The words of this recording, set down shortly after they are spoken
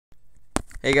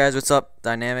Hey guys, what's up?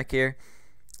 Dynamic here.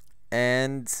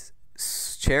 And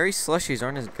cherry slushies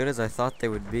aren't as good as I thought they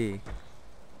would be.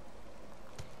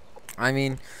 I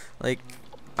mean, like,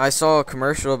 I saw a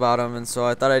commercial about them, and so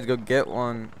I thought I'd go get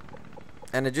one.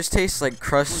 And it just tastes like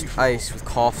crushed ice with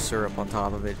cough syrup on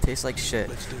top of it. It tastes like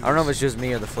shit. I don't know if it's just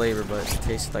me or the flavor, but it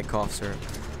tastes like cough syrup.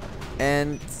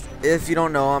 And if you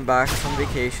don't know, I'm back from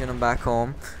vacation. I'm back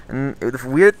home. And the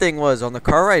weird thing was, on the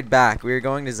car ride back, we were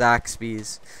going to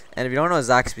Zaxby's. And if you don't know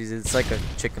Zaxby's, it's like a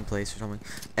chicken place or something.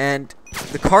 And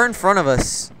the car in front of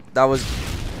us,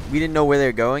 we didn't know where they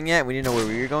were going yet. We didn't know where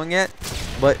we were going yet.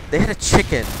 But they had a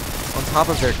chicken on top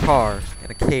of their car in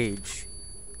a cage.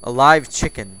 A live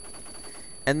chicken.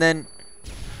 And then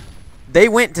they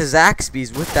went to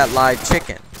Zaxby's with that live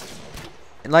chicken.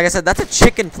 And like I said, that's a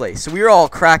chicken place. So we were all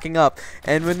cracking up.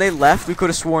 And when they left, we could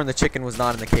have sworn the chicken was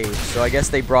not in the cage. So I guess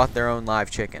they brought their own live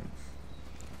chicken.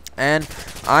 And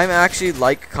I'm actually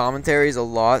like commentaries a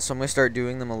lot. So I'm going to start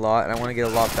doing them a lot. And I want to get a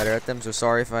lot better at them. So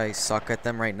sorry if I suck at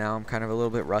them right now. I'm kind of a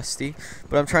little bit rusty.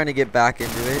 But I'm trying to get back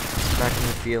into it. Back into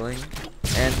the feeling.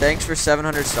 And thanks for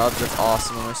 700 subs. That's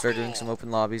awesome. I'm going to start doing some open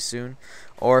lobbies soon.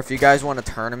 Or if you guys want a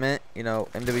tournament, you know,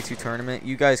 MW2 tournament,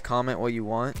 you guys comment what you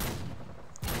want.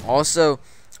 Also,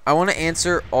 I want to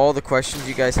answer all the questions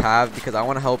you guys have because I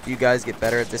want to help you guys get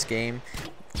better at this game.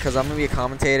 Because I'm going to be a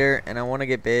commentator and I want to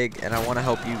get big and I want to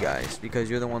help you guys because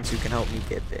you're the ones who can help me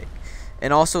get big.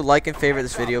 And also, like and favorite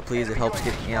this video, please. It helps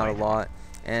get me out a lot.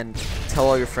 And tell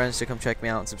all your friends to come check me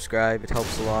out and subscribe. It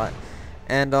helps a lot.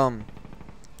 And,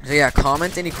 so yeah,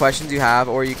 comment any questions you have,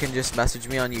 or you can just message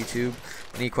me on YouTube,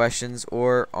 any questions,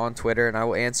 or on Twitter, and I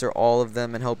will answer all of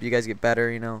them and help you guys get better,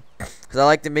 you know. Because I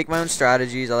like to make my own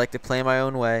strategies, I like to play my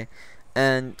own way.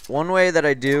 And one way that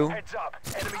I do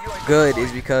good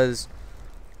is because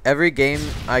every game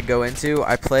I go into,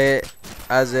 I play it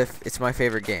as if it's my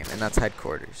favorite game, and that's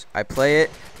Headquarters. I play it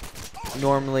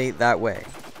normally that way.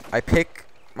 I pick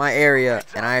my area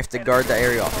and I have to guard the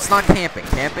area off. It's not camping.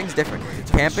 Camping's different.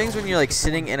 Camping's when you're like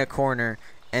sitting in a corner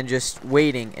and just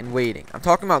waiting and waiting. I'm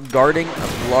talking about guarding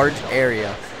a large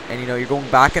area and you know you're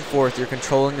going back and forth, you're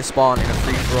controlling the spawn in a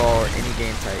free-for-all or any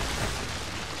game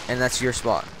type. And that's your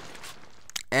spot.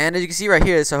 And as you can see right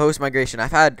here, it's a host migration.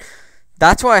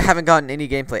 That's why I haven't gotten any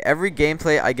gameplay. Every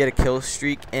gameplay I get a kill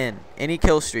streak in. Any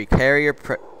kill streak, Harrier,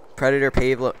 Predator,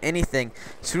 Pavlo, anything.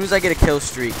 As soon as I get a kill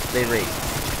streak, they rate.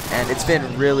 And it's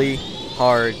been really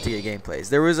hard to get gameplays.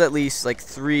 There was at least like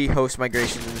 3 host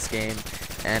migrations in this game,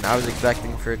 and I was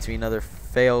expecting for it to be another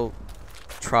fail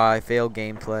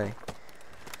gameplay.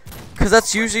 Because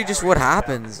that's usually just what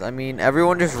happens. I mean,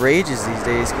 everyone just rages these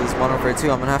days because it's Modern Warfare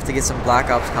 2. I'm going to have to get some Black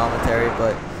Ops commentary,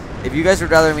 but if you guys would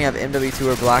rather me have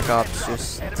MW2 or Black Ops,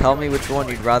 just tell me which one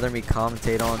you'd rather me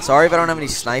commentate on. Sorry if I don't have any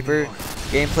sniper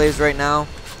gameplays right now.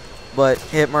 But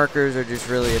hit markers are just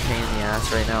really a pain in the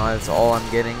ass right now. That's all I'm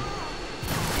getting.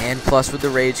 And plus with the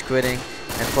rage quitting,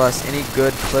 and plus any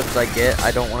good clips I get,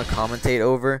 I don't want to commentate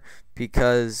over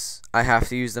because I have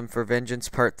to use them for Vengeance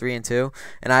Part 3 and 2.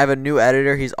 And I have a new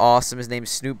editor. He's awesome. His name's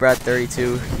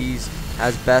SnoopBrat32. He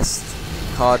has best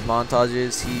COD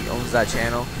montages. He owns that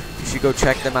channel. You should go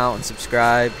check them out and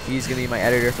subscribe. He's going to be my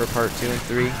editor for Part 2 and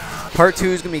 3. Part 2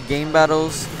 is going to be game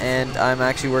battles, and I'm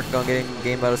actually working on getting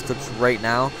game battles clips right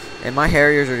now. And my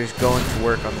Harriers are just going to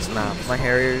work on this map. My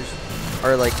Harriers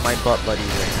are like my butt buddies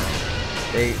right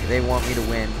now. They want me to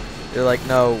win. They're like,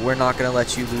 no, we're not going to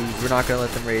let you lose. We're not going to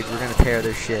let them rage. We're going to tear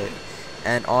their shit.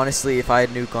 And honestly, if I had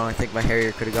nuke on, I think my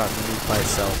Harrier could have gotten the nuke by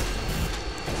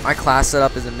itself. My class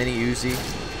setup is a mini Uzi,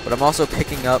 but I'm also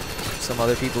picking up some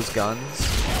other people's guns,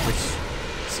 which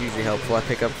is usually helpful. I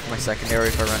pick up my secondary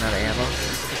if I run out of ammo.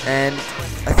 And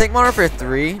I think Modern Warfare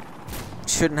 3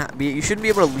 you shouldn't be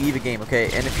able to leave a game, okay?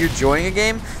 And if you're joining a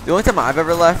game, the only time I've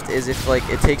ever left is if like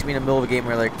it takes me in the middle of a game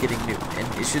where they're getting nuked.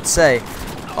 And it should say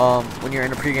when you're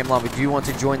in a pregame lobby, do you want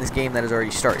to join this game that has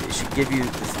already started? It should give you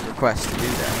this request to do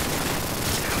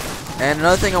that. And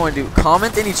another thing I want to do,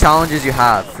 comment any challenges you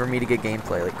have for me to get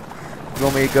gameplay. Like if you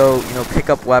want me to go, you know, pick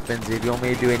up weapons, if you want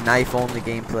me to do a knife only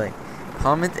gameplay.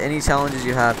 Comment any challenges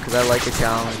you have because I like a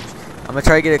challenge. I'm going to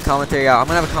try to get a commentary out. I'm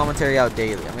going to have a commentary out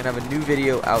daily. I'm going to have a new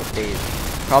video out daily.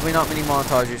 Probably not many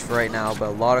montages for right now, but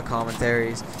a lot of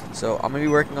commentaries. So I'm going to be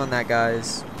working on that,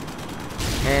 guys.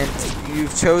 And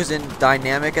you've chosen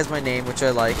Dynamic as my name, which I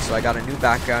like. So I got a new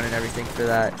background and everything for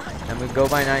that. I'm going to go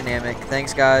by Dynamic.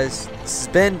 Thanks, guys. This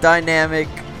has been Dynamic.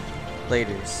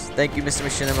 Laters. Thank you, Mr.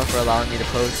 Machinima, for allowing me to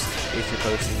post if you're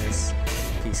posting this.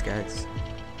 Peace, guys.